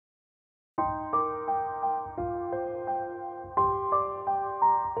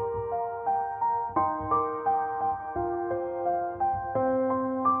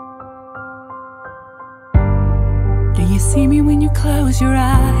see me when you close your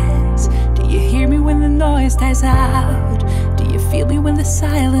eyes? Do you hear me when the noise dies out? Do you feel me when the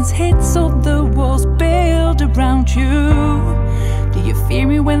silence hits all the walls built around you? Do you fear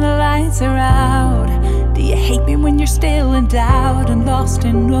me when the lights are out? Do you hate me when you're still in doubt and lost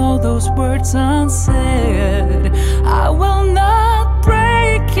in all those words unsaid? I will not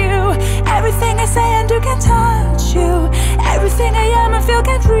break you. Everything I say and do can touch you. Everything I am and feel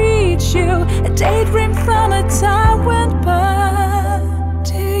can't reach you. A daydream from a time went by.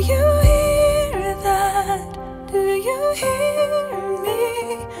 Do you hear that? Do you hear me?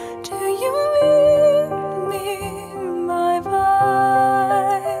 Do you hear me? My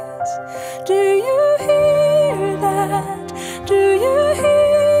voice. Do you hear that? Do you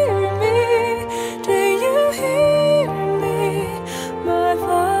hear me? Do you hear me? My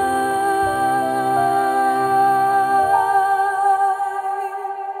voice.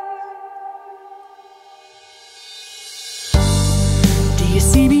 Do you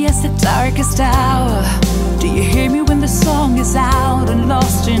see me as the darkest hour? Do you hear me when the song is out and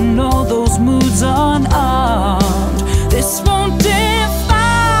lost in all those moods unarmed? This won't define